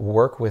and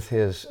work with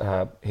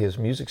his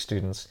music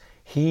students.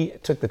 He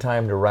took the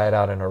time to write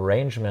out an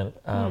arrangement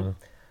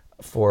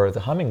for the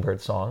Hummingbird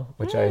song,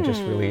 which I had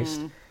just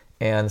released.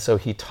 And so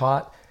he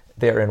taught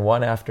there in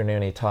one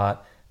afternoon. He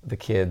taught the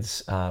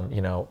kids,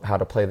 how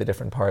to play the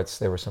different parts.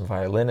 There were some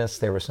violinists,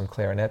 there were some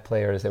clarinet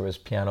players, there was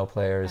piano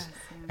players,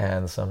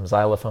 and some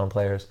xylophone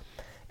players.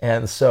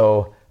 And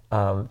so,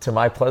 to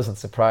my pleasant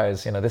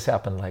surprise, this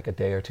happened like a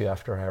day or two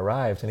after I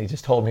arrived, and he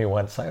just told me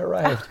once I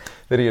arrived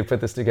that he had put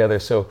this together.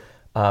 So,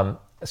 I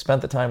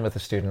spent the time with the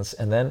students,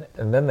 and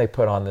then they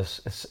put on this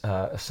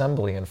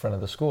assembly in front of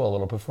the school, a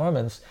little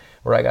performance,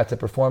 where I got to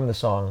perform the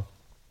song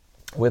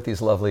with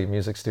these lovely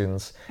music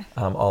students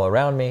all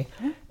around me,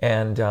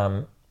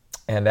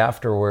 and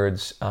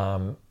afterwards,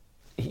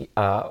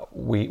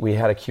 we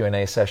had a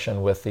Q&A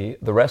session with the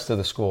rest of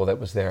the school that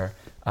was there.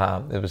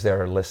 It was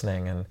there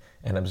listening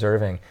and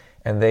observing.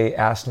 And they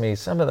asked me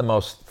some of the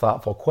most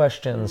thoughtful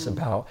questions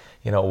about,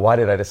 why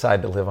did I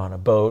decide to live on a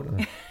boat?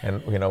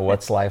 And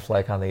what's life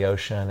like on the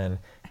ocean?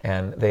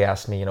 And they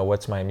asked me,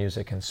 what's my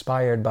music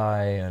inspired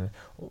by? And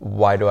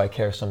why do I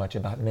care so much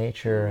about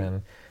nature?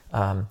 And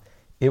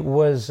it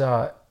was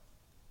a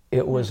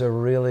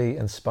really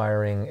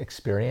inspiring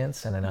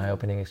experience and an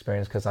eye-opening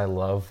experience because I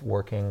love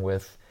working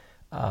with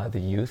the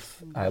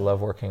youth. I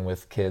love working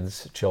with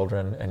kids,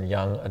 children, and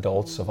young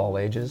adults of all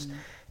ages.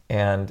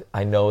 And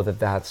I know that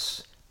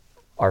that's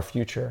our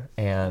future.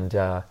 And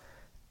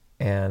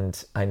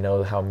I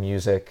know how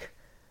music,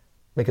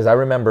 because I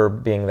remember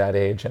being that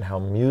age and how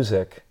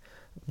music,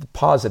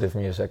 positive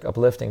music,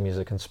 uplifting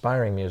music,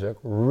 inspiring music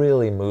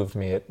really moved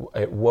me.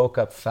 It woke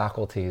up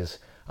faculties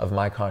of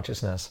my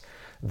consciousness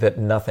that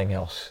nothing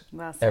else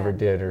ever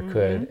did or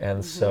could.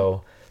 And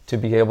so to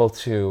be able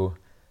to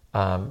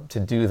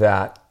do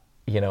that,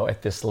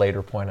 at this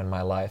later point in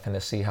my life and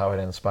to see how it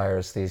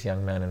inspires these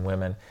young men and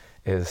women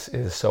is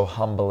so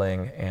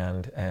humbling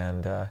and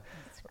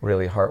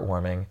really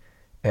heartwarming.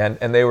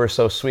 And they were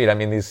so sweet. I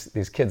mean,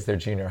 these kids, they're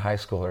junior high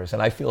schoolers,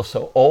 and I feel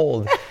so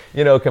old,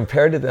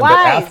 compared to them. But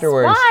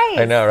afterwards,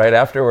 I know, right?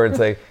 Afterwards,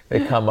 they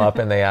come up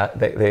and they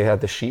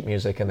had the sheet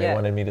music, and they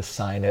wanted me to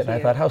sign it. And I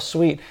thought, how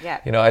sweet. Yeah.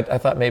 I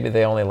thought maybe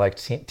they only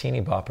liked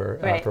teeny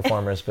bopper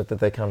performers, but that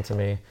they come to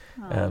me.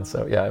 And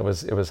so, yeah, it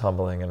was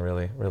humbling and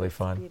really, really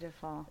fun.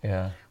 Beautiful.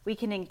 Yeah. We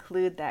can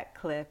include that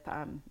clip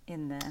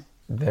in the.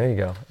 There you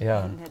go.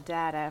 Yeah. In the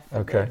data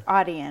for the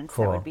audience.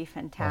 Cool. That would be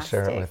fantastic.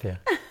 I'll share it with you.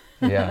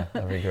 Yeah,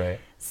 that'd be great.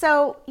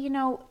 So,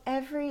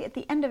 at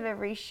the end of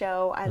every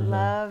show, I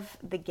love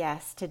the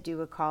guests to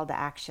do a call to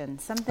action,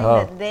 something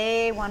that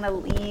they want to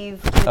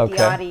leave with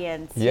the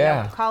audience.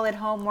 Yeah. Call it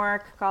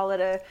homework, call it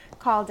a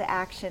call to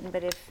action,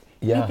 but if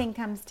anything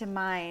comes to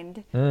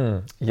mind,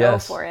 go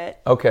for it.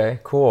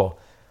 Okay, cool.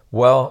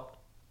 Well,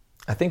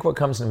 I think what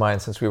comes to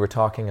mind, since we were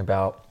talking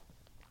about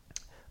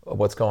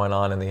what's going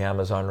on in the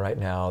Amazon right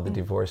now, the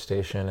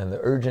deforestation, and the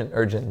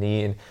urgent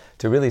need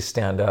to really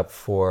stand up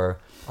for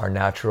our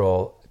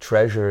natural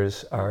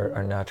treasures,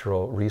 our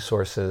natural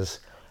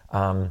resources.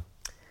 And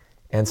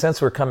since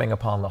we're coming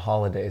upon the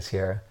holidays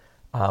here,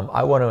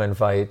 I want to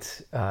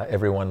invite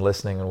everyone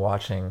listening and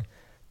watching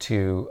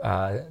to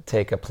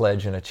take a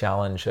pledge and a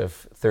challenge of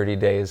 30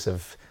 days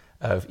of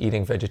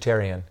eating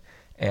vegetarian,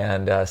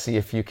 and see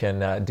if you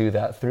can do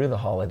that through the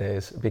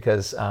holidays,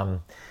 because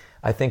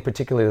I think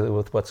particularly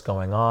with what's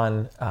going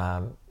on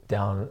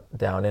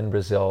down in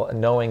Brazil,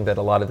 knowing that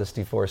a lot of this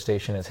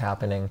deforestation is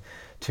happening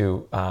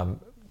to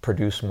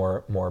produce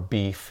more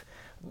beef,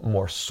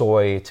 more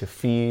soy to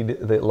feed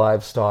the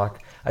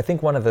livestock. I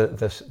think one of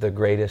the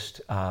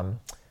greatest,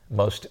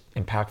 most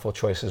impactful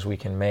choices we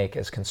can make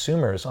as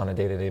consumers on a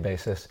day-to-day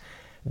basis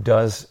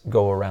does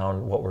go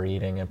around what we're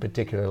eating, and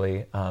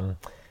particularly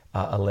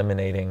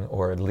eliminating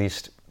or at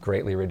least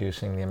greatly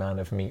reducing the amount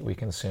of meat we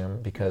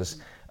consume because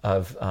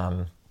of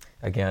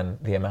again,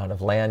 the amount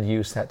of land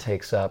use that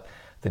takes up,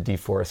 the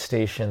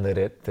deforestation that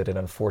it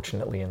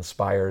unfortunately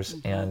inspires,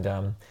 and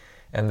the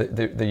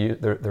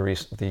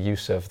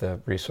use of the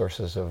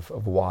resources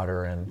of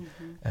water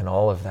and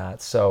all of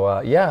that.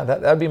 So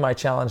that'd be my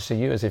challenge to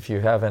you, is if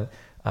you haven't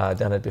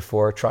done it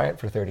before, try it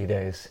for 30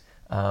 days,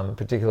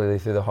 particularly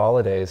through the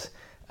holidays.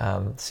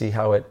 See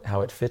how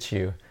it fits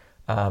you.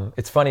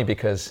 It's funny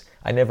because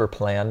I never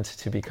planned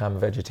to become a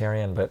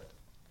vegetarian, but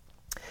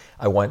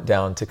I went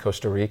down to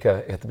Costa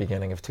Rica at the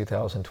beginning of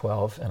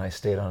 2012, and I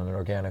stayed on an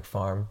organic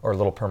farm, or a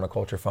little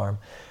permaculture farm,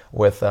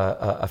 with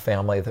a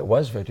family that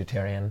was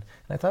vegetarian.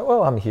 And I thought,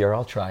 well, I'm here,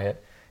 I'll try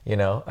it.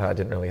 I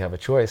didn't really have a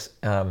choice.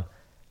 And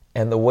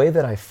the way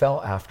that I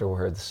felt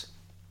afterwards,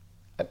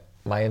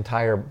 my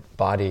entire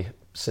body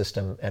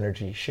system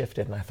energy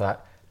shifted, and I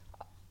thought,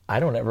 I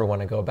don't ever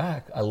want to go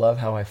back. I love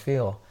how I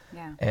feel.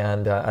 Yeah.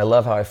 And I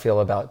love how I feel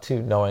about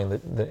too, knowing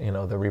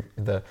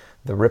that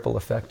the ripple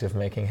effect of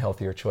making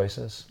healthier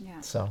choices. Yeah.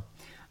 So,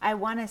 I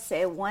want to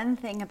say one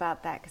thing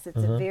about that, because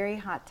it's a very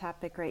hot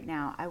topic right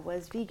now. I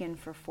was vegan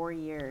for 4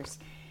 years,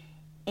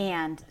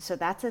 and so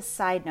that's a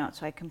side note.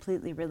 So I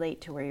completely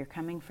relate to where you're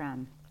coming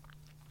from.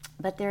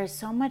 But there is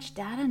so much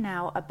data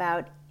now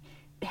about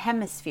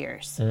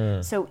hemispheres.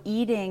 So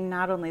eating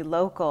not only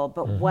local,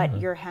 but what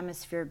your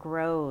hemisphere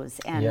grows.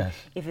 And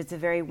if it's a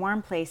very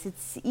warm place,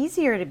 it's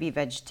easier to be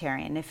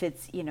vegetarian. If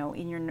it's,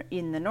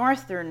 in the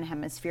northern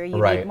hemisphere, you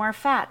need more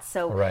fat.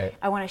 So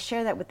I want to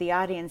share that with the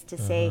audience to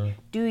say,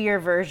 do your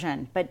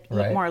version, but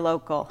eat more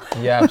local.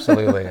 Yeah,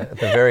 absolutely. At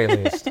the very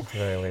least.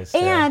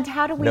 And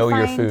how do we know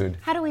find your food?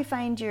 How do we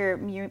find your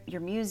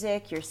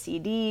music, your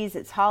CDs?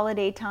 It's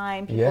holiday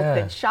time. People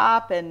could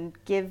shop and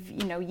give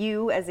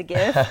you as a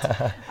gift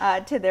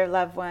to their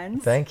loved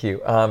ones. Thank you.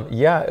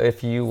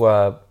 If you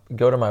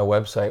go to my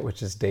website,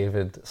 which is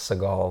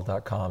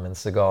davidsegall.com, and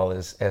Segall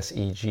is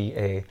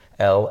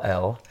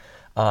Segall,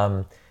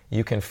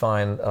 you can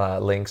find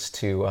links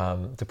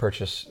to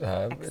purchase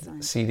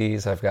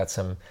CDs. I've got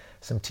some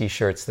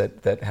T-shirts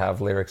that have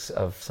lyrics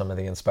of some of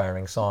the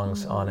inspiring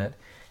songs on it.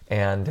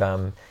 And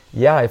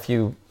if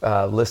you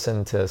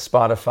listen to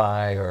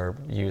Spotify or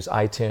use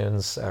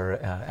iTunes or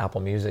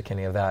Apple Music,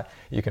 any of that,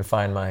 you can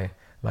find my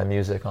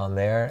music on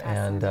there.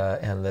 Awesome.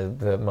 And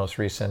the most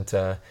recent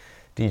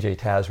DJ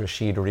Taz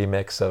Rashid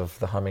remix of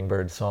the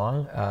Hummingbird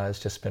song has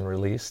just been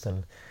released,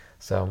 and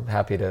so I'm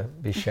happy to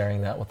be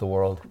sharing that with the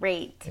world.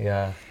 Great.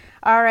 Yeah.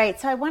 All right,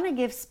 so I want to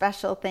give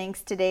special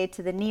thanks today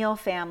to the Neal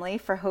family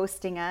for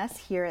hosting us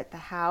here at the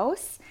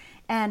house,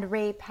 and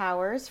Ray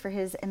Powers for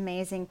his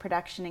amazing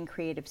production and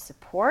creative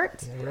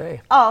support. Yeah,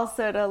 Ray.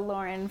 Also to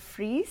Lauren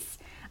Fries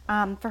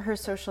for her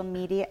social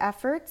media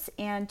efforts,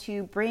 and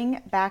to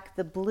Bring Back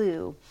the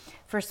Blue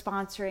for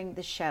sponsoring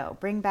the show.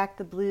 Bring Back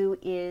the Blue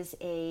is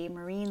a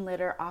marine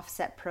litter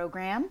offset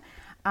program.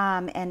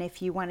 And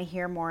if you want to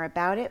hear more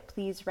about it,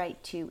 please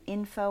write to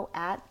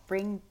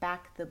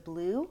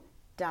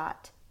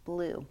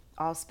info@bringbacktheblue.blue,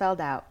 all spelled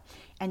out.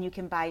 And you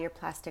can buy your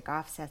plastic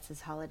offsets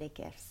as holiday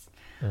gifts.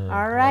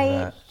 All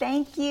right.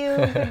 Thank you.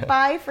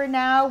 Goodbye for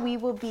now. We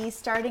will be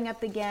starting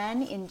up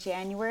again in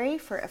January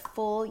for a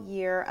full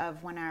year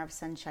of 1 Hour of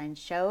Sunshine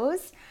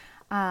shows.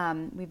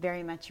 We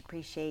very much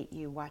appreciate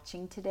you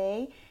watching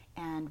today.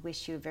 and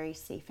wish you a very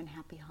safe and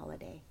happy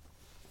holiday.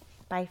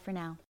 Bye for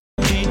now.